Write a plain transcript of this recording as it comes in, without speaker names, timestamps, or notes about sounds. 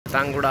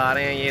पतंग उड़ा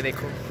रहे हैं। ये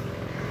देखो,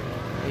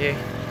 ये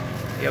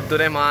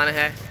अब्दुर्रहमान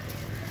है,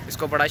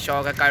 इसको बड़ा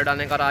शौक है काइट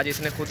उड़ाने का और आज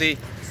इसने खुद ही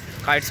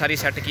काइट सारी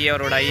सेट की है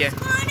और उड़ाई है।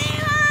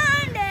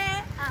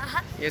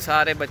 ये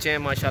सारे बच्चे हैं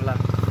माशाल्लाह।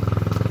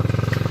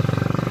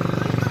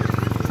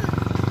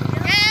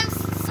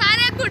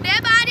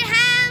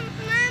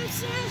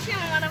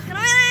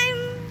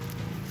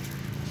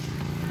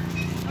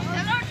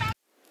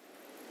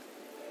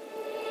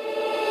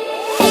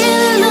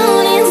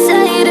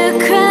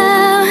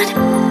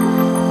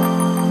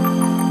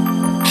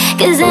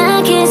 Cause I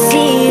can't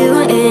see you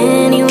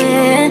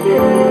anywhere.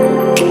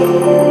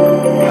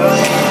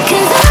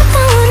 Cause I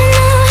don't wanna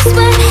know, I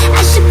swear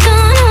I should go,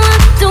 no, I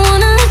don't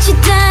wanna let you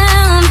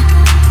down.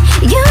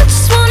 You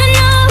just wanna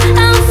know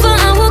how far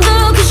I will go,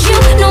 cause you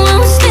know I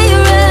will stay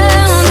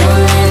around. So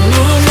let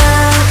me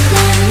know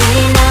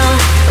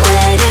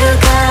where to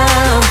go.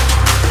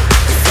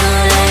 So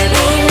let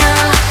me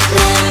know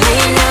where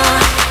to go.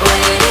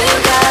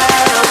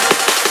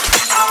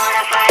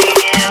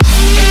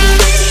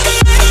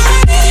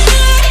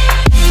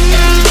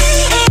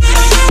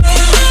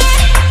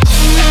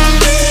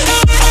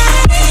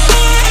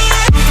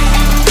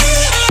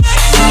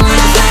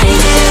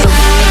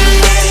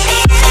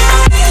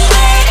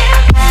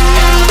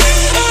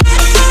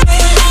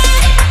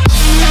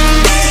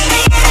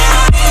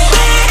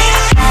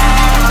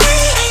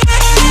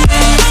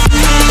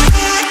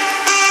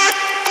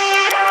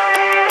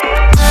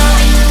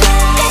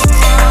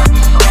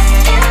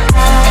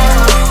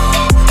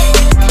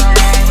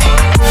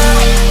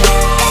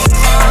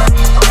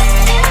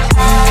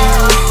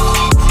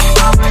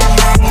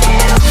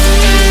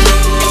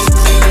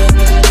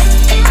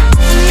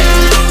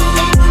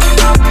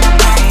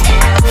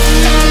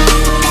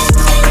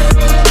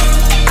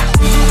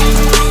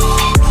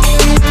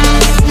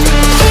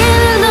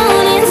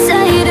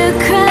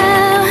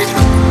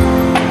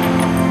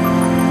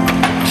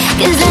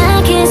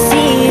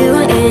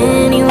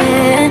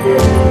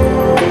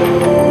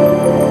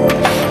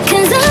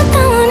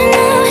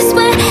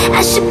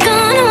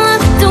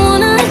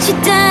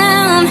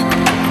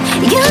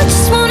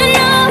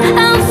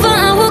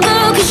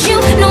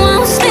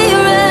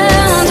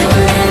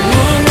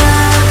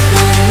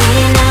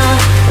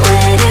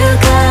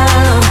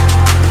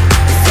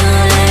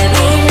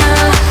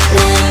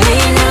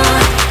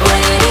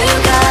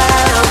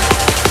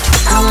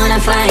 I wanna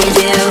find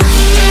you.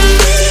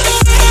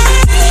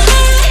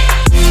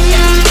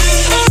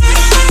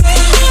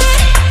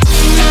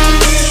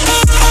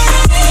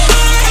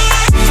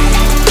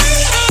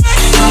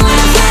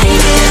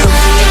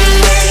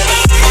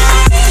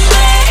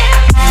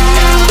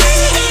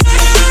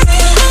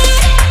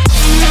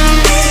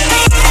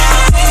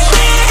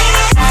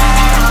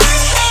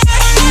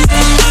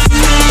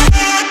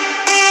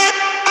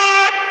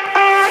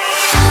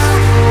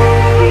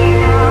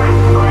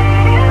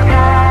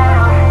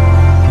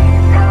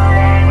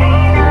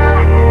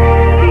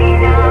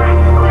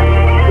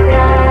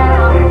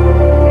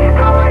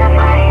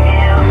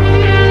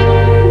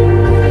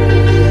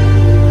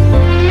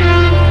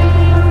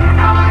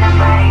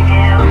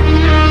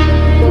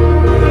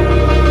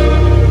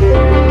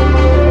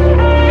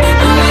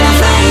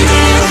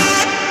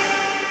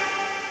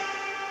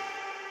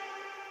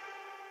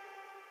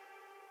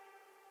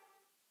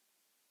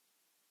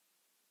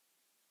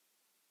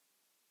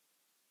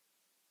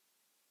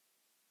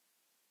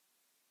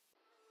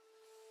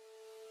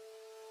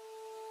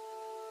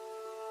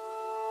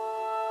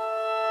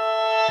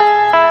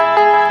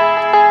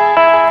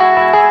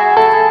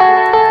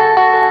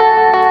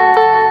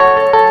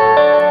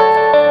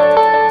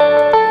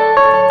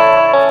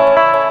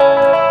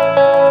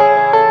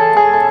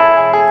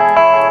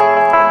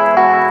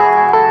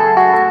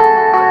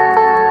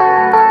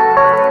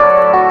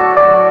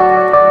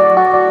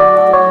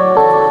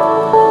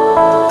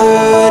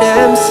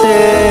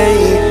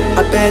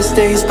 Best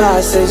days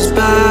pass us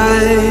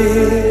by,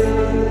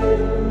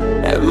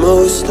 and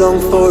most long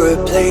for a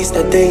place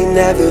that they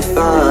never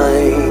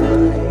find.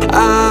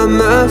 I'm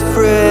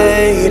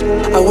afraid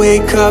I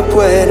wake up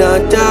when I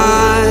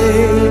die,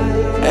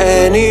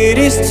 and it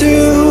is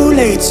too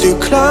late to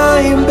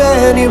climb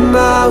any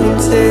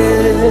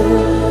mountain.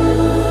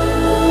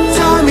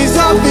 Time is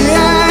of the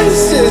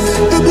essence,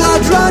 the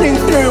blood running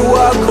through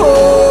our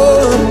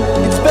core.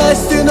 It's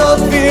best to not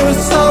feel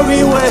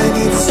sorry when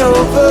it's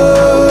over.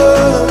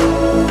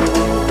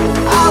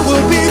 I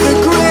will be the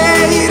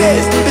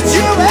greatest that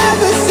you've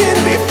ever seen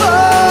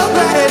before,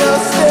 and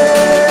I'll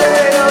stay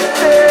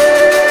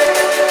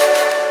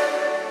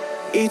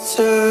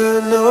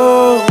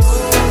eternal.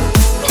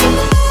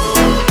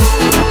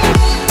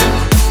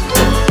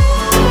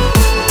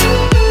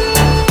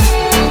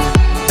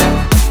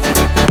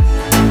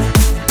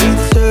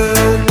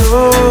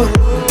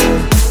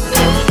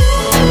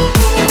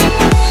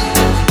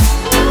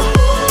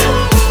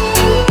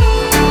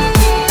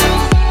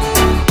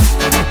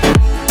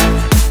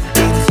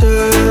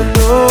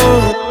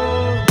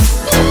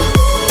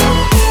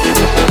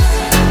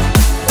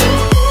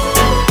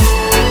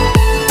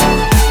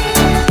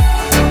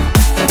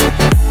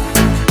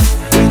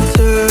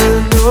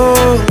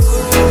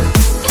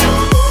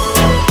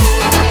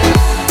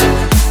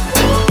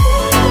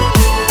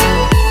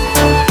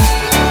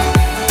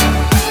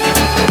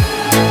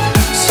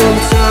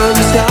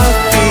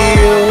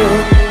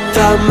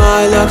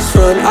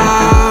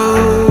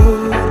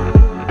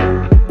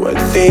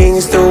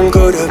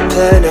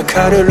 plan, I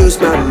kinda lose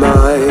my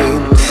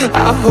mind.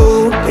 I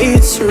hope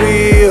it's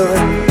real,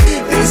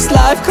 this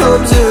life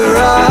comes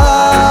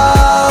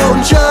around.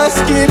 Just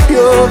keep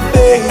your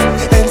faith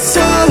and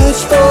search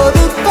for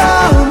the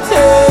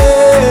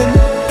fountain.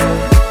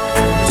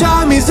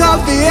 Time is of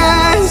the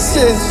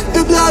essence,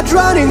 the blood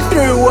running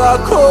through our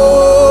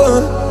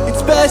core.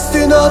 It's best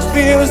to not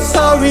feel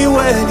sorry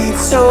when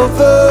it's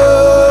over.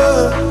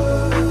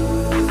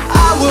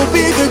 I will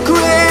be the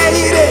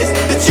greatest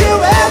that you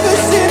ever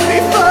seen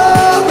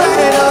before,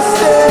 and I'll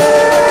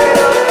stay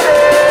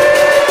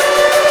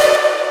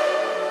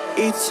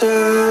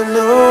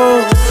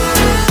eternal.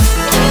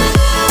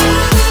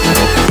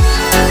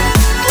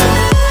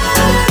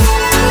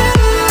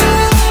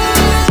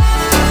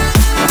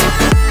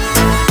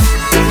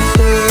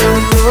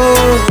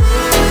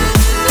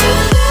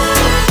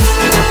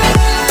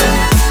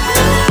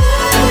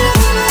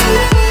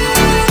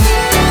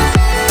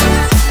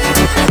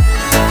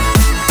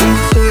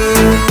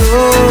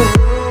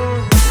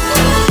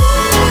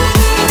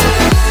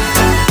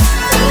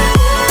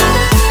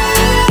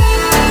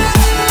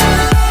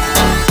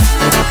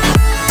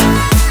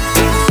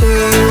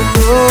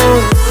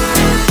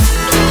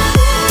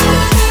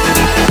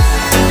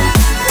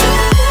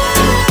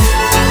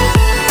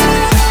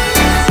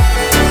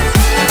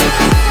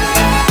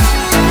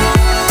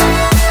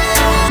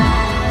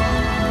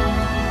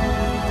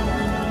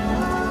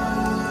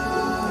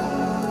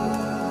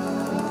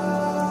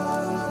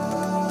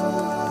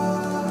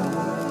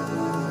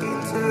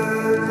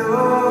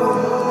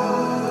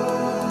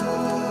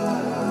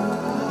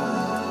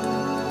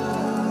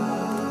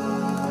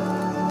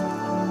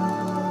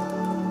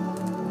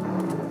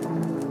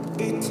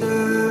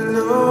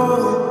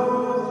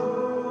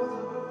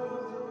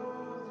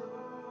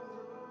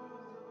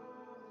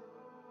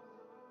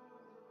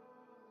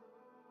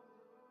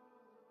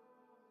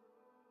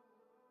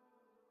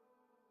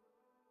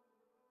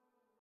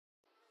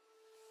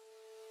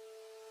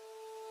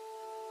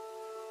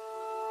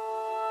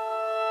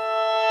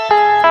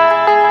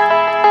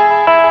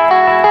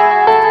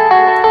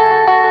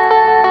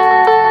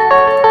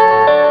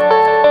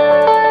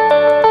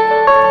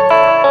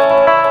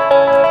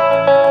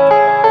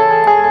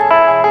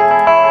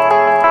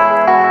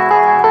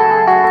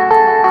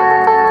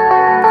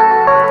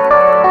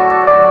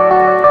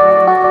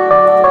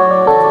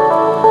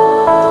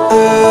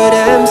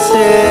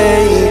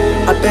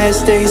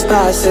 Best days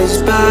pass us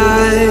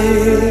by,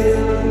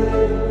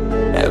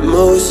 and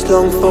most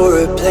long for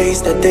a place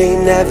that they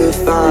never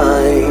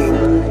find.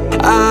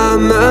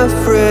 I'm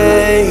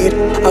afraid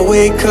I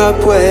wake up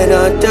when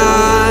I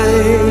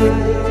die,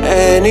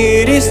 and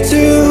it is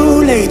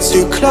too late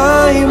to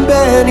climb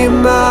any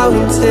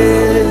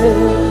mountain.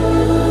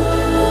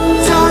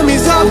 Time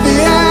is of the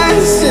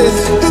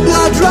essence, the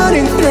blood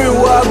running through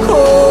our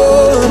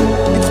core.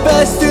 It's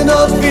best to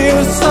not feel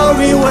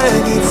sorry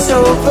when it's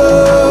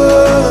over.